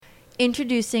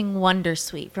Introducing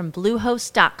Wondersuite from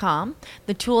Bluehost.com,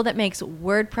 the tool that makes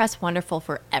WordPress wonderful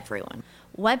for everyone.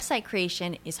 Website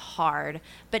creation is hard,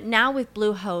 but now with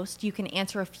Bluehost, you can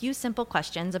answer a few simple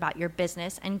questions about your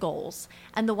business and goals,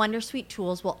 and the Wondersuite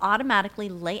tools will automatically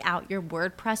lay out your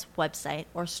WordPress website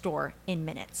or store in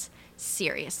minutes.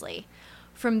 Seriously.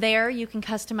 From there, you can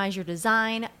customize your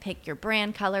design, pick your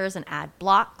brand colors, and add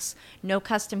blocks. No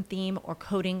custom theme or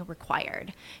coding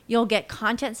required. You'll get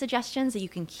content suggestions that you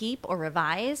can keep or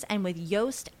revise, and with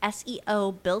Yoast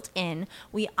SEO built in,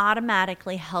 we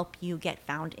automatically help you get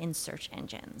found in search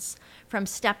engines. From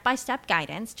step-by-step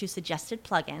guidance to suggested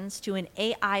plugins to an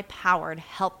AI-powered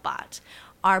help bot,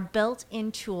 our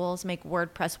built-in tools make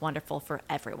WordPress wonderful for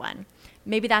everyone.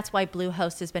 Maybe that's why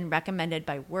Bluehost has been recommended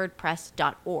by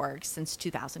WordPress.org since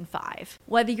 2005.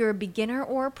 Whether you're a beginner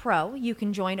or a pro, you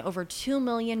can join over 2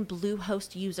 million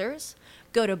Bluehost users.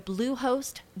 Go to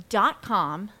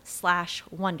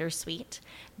bluehost.com/wondersuite.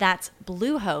 That's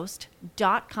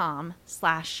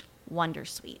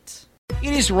bluehost.com/wondersuite.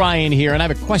 It is Ryan here, and I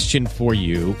have a question for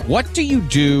you. What do you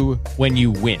do when you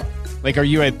win? Like, are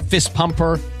you a fist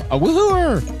pumper, a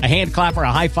woo-hooer, a hand clapper,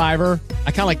 a high-fiver?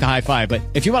 I kind of like the high-five, but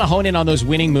if you want to hone in on those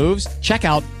winning moves, check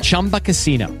out Chumba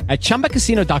Casino. At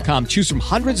ChumbaCasino.com, choose from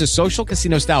hundreds of social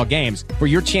casino-style games for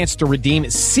your chance to redeem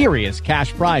serious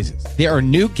cash prizes. There are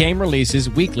new game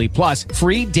releases weekly, plus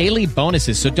free daily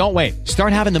bonuses, so don't wait.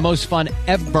 Start having the most fun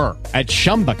ever at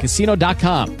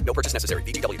ChumbaCasino.com. No purchase necessary.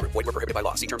 VGW Group. Void where prohibited by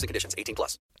law. See terms and conditions.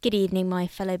 18+. Good evening, my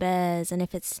fellow bears, and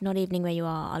if it's not evening where you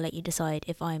are, I'll let you decide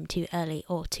if I'm too early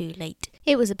or too late.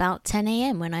 It was about 10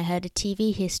 a.m. when I heard a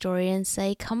TV historian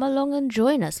say, come along and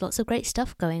join us. Lots of great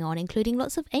stuff going on, including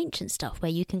lots of ancient stuff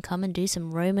where you can come and do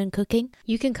some Roman cooking.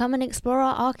 You can come and explore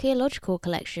our archaeological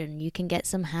collection. You can get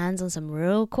some hands on some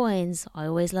real coins. I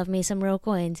always love me some real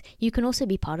coins. You can also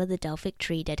be part of the Delphic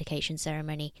Tree dedication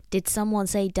ceremony. Did someone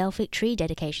say Delphic Tree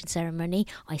dedication ceremony?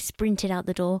 I sprinted out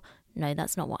the door. No,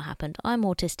 that's not what happened. I'm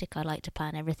autistic. I like to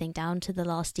plan everything down to the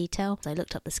last detail. So I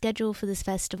looked up the schedule for this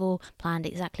festival, planned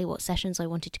exactly what sessions I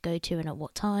wanted to go to and at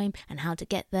what time and how to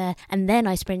get there. And then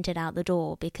I sprinted out the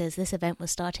door because this event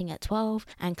was starting at 12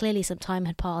 and clearly some time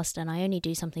had passed and I only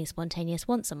do something spontaneous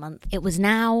once a month. It was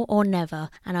now or never,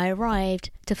 and I arrived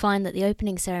to find that the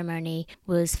opening ceremony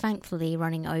was thankfully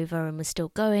running over and was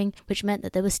still going, which meant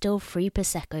that there was still free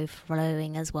Prosecco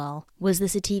flowing as well. Was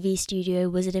this a TV studio?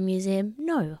 Was it a museum?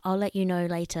 No, I'll let you know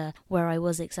later where I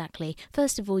was exactly.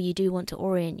 First of all, you do want to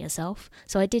orient yourself.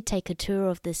 So I did take a tour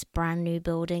of this brand new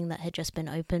building that had just been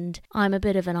opened. I'm a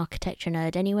bit of an architecture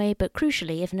nerd anyway, but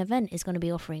crucially, if an event is going to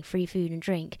be offering free food and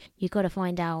drink, you've got to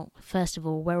find out, first of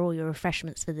all, where all your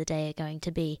refreshments for the day are going to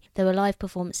be. There were live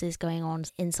performances going on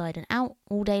inside and out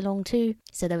all day long too.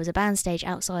 So there was a band stage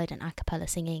outside and a cappella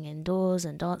singing indoors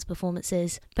and dance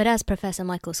performances. But as Professor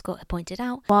Michael Scott had pointed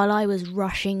out, while I was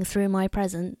rushing through my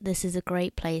present, this is a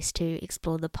great place to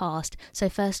explore the past. So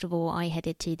first of all, I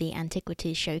headed to the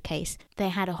Antiquities Showcase. They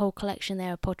had a whole collection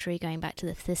there of pottery going back to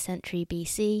the 5th century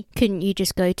BC. Couldn't you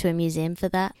just go to a museum for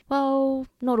that? Well,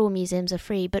 not all museums are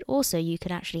free, but also you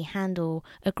could actually handle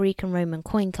a Greek and Roman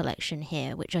coin collection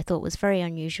here, which I thought was very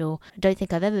unusual. I don't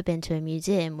think I've ever been to a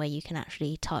museum where you can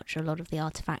actually touch a lot of the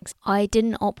artifacts. I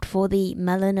didn't opt for the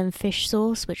melon and fish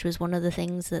sauce, which was one of the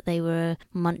things that they were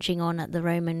munching on at the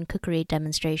Roman cookery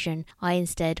demonstration. I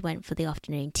instead went for the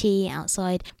afternoon tea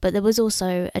outside, but there was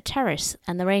also a terrace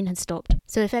and the rain had stopped.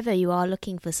 So if ever you are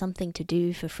looking for something to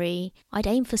do for free, I'd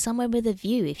aim for somewhere with a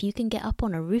view. If you can get up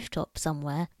on a rooftop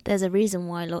somewhere, there's a reason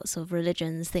why lots of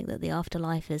religions think that the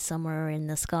afterlife is somewhere in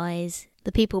the skies.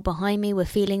 The people behind me were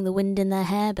feeling the wind in their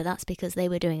hair, but that's because they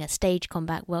were doing a stage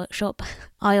combat workshop.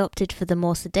 I opted for the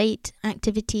more sedate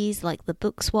activities like the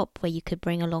book swap, where you could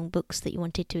bring along books that you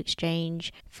wanted to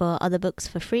exchange for other books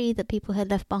for free that people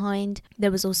had left behind. There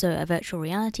was also a virtual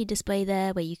reality display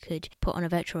there where you could put on a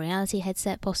virtual reality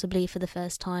headset possibly for the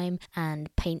first time and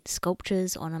paint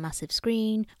sculptures on a massive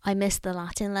screen. I missed the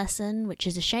Latin lesson, which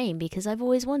is a shame because I've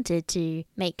always wanted to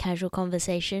make casual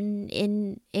conversation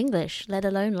in English, let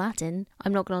alone Latin.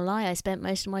 I'm not going to lie, I spent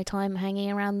most of my time hanging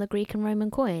around the Greek and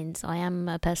Roman coins. I am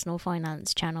a personal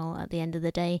finance channel at the end of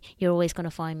the day. You're always going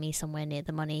to find me somewhere near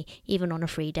the money, even on a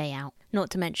free day out. Not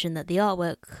to mention that the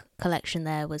artwork collection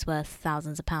there was worth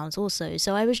thousands of pounds also,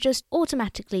 so I was just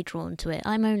automatically drawn to it.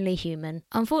 I'm only human.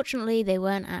 Unfortunately, they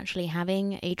weren't actually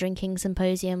having a drinking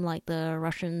symposium like the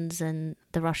Russians and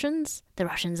the Russians? The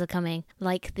Russians are coming,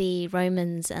 like the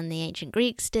Romans and the ancient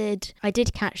Greeks did. I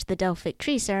did catch the Delphic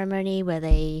Tree ceremony where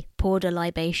they poured a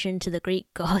libation to the Greek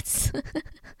gods.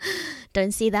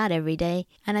 Don't see that every day.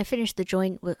 And I finished the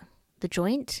joint with... The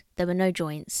joint? There were no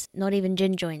joints, not even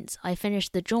gin joints. I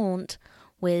finished the jaunt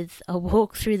with a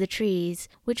walk through the trees,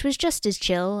 which was just as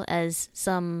chill as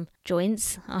some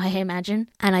joints, I imagine,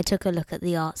 and I took a look at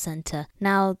the art centre.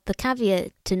 Now, the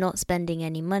caveat to not spending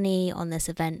any money on this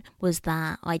event was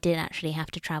that I did actually have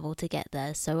to travel to get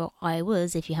there, so I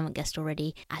was, if you haven't guessed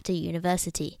already, at a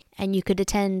university, and you could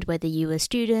attend whether you were a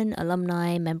student,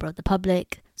 alumni, member of the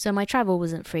public. So my travel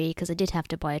wasn't free because I did have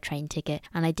to buy a train ticket,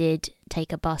 and I did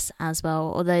take a bus as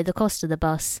well, although the cost of the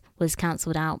bus was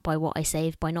cancelled out by what I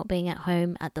saved by not being at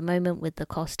home. At the moment, with the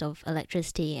cost of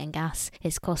electricity and gas,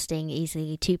 it's costing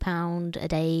easily £2 a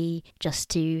day just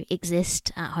to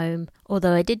exist at home.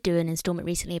 Although I did do an instalment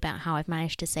recently about how I've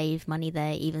managed to save money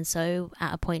there, even so,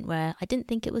 at a point where I didn't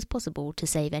think it was possible to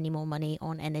save any more money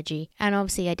on energy. And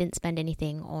obviously I didn't spend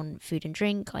anything on food and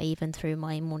drink. I even threw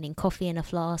my morning coffee in a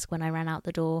flask when I ran out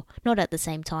the door. Not at the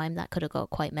same time, that could have got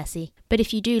quite messy. But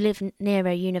if you do live near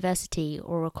a university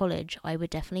or a college, I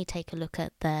would definitely take a look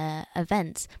at their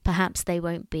events. Perhaps they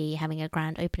won't be having a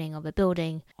grand opening of a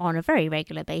building on a very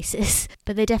regular basis,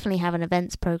 but they definitely have an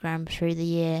events program through the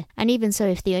year. And even so,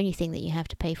 if the only thing that you have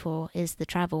to pay for is the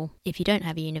travel, if you don't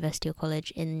have a university or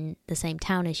college in the same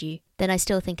town as you, then I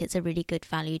still think it's a really good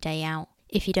value day out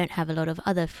if you don't have a lot of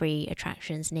other free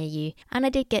attractions near you. And I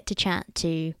did get to chat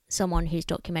to someone whose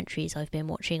documentaries I've been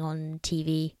watching on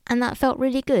TV, and that felt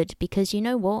really good, because you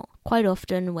know what? Quite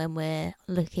often when we're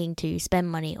looking to spend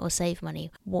money or save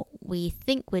money, what we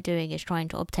think we're doing is trying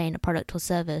to obtain a product or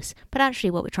service, but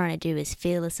actually what we're trying to do is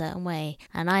feel a certain way.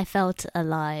 And I felt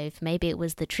alive. Maybe it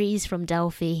was the trees from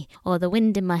Delphi, or the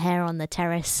wind in my hair on the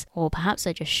terrace, or perhaps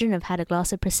I just shouldn't have had a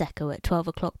glass of Prosecco at 12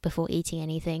 o'clock before eating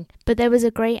anything. But there was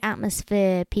a great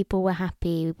atmosphere, people were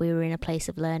happy, we were in a place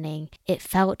of learning. It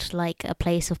felt like a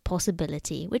place of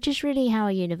possibility, which is really how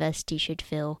a university should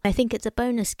feel. I think it's a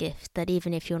bonus gift that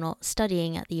even if you're not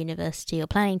studying at the university or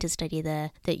planning to study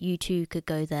there, that you too could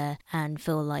go there and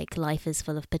feel like life is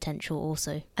full of potential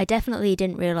also. I definitely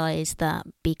didn't realise that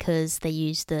because they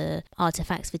use the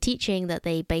artefacts for teaching that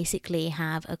they basically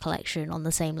have a collection on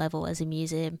the same level as a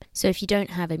museum. So if you don't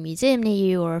have a museum near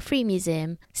you or a free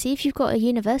museum, see if you've got a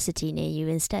university near you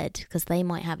instead, because they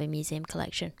might have a museum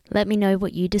collection. Let me know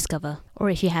what you discover, or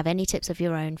if you have any tips of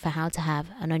your own for how to have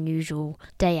an unusual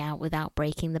day out without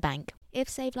breaking the bank. If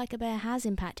Save Like a Bear has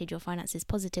impacted your finances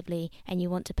positively and you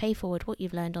want to pay forward what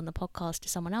you've learned on the podcast to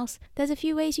someone else, there's a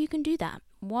few ways you can do that.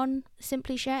 1,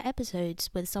 simply share episodes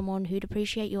with someone who'd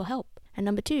appreciate your help. And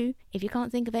number 2, if you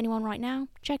can't think of anyone right now,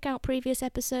 check out previous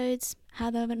episodes,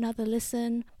 have another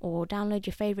listen, or download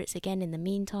your favourites again in the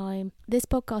meantime. This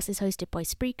podcast is hosted by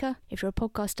Spreaker. If you're a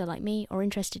podcaster like me or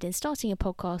interested in starting a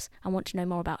podcast and want to know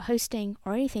more about hosting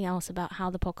or anything else about how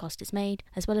the podcast is made,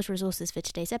 as well as resources for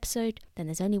today's episode, then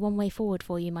there's only one way forward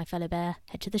for you, my fellow bear.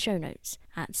 Head to the show notes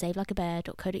at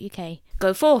savelikeabear.co.uk.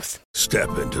 Go forth!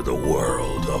 Step into the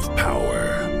world of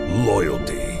power,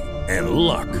 loyalty, and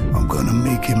luck. I'm gonna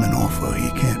make him an offer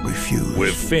he can't refuse.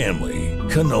 With family,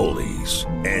 cannolis,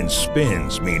 and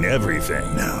spins mean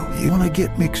everything. Now, you wanna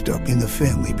get mixed up in the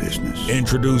family business.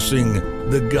 Introducing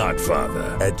The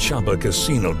Godfather at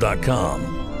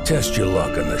ChumbaCasino.com. Test your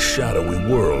luck in the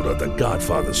shadowy world of The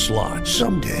Godfather slot.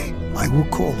 Someday, I will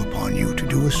call upon you to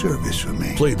do a service for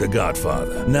me. Play The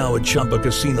Godfather, now at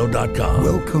ChumbaCasino.com.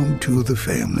 Welcome to the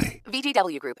family.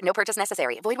 VGW Group. No purchase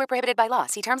necessary. Void where prohibited by law.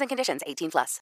 See terms and conditions. 18+.